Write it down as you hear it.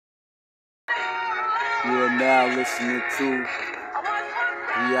You are now listening to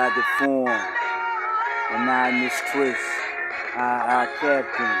Beyond the Form, Anonymous Twist, I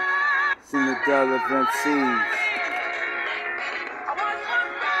Captain, Cinderella of MCs,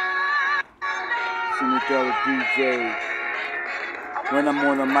 Cinderella DJs. When I'm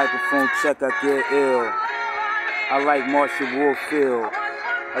on a microphone check, I get ill. I like Marshall Warfield.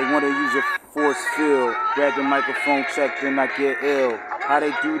 I want to use a force field. Grab the microphone check, then I get ill. How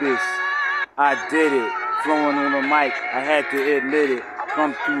they do this? I did it. Flowing on the mic, I had to admit it.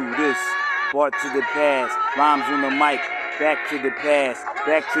 Come through this, brought to the past. Rhymes on the mic, back to the past,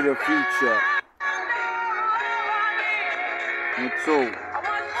 back to the future. And so,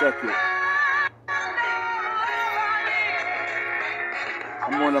 check it.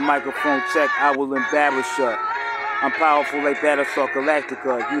 I'm on the microphone check, I will embarrass ya. I'm powerful like Battlestar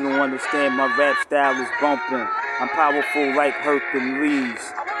Galactica. You don't understand, my rap style is bumping. I'm powerful like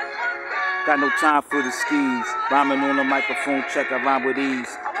Hercules. Got no time for the skis. Rhyming on the microphone check, I rhyme with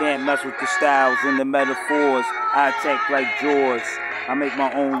ease. Can't mess with the styles and the metaphors. I attack like Jaws. I make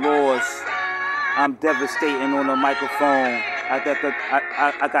my own laws. I'm devastating on the microphone. I got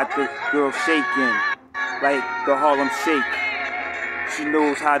the girl shaking like the Harlem Shake. She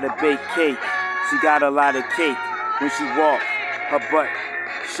knows how to bake cake. She got a lot of cake. When she walk, her butt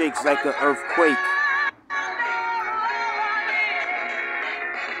shakes like an earthquake.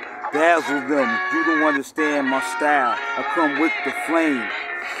 Dazzle them, you don't understand my style. I come with the flame.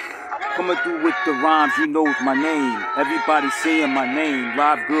 Coming through with the rhymes, you know my name. Everybody saying my name,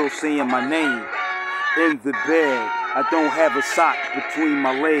 live girls saying my name. In the bed, I don't have a sock between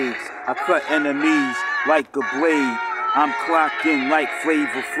my legs. I cut enemies like a blade. I'm clocking like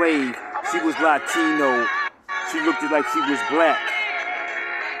Flavor Flav. She was Latino. She looked like she was black.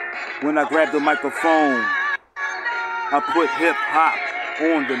 When I grabbed the microphone, I put hip-hop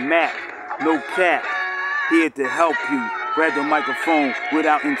on the map. No cap, here to help you. Grab the microphone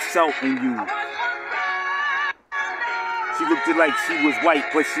without insulting you. She looked like she was white,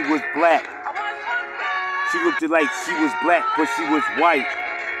 but she was black. She looked like she was black, but she was white.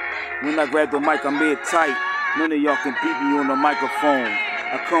 When I grab the mic, I'm airtight. None of y'all can beat me on the microphone.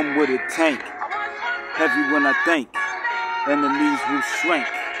 I come with a tank. Heavy when I think, enemies will shrink.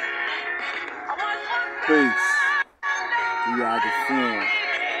 Peace. We are the form.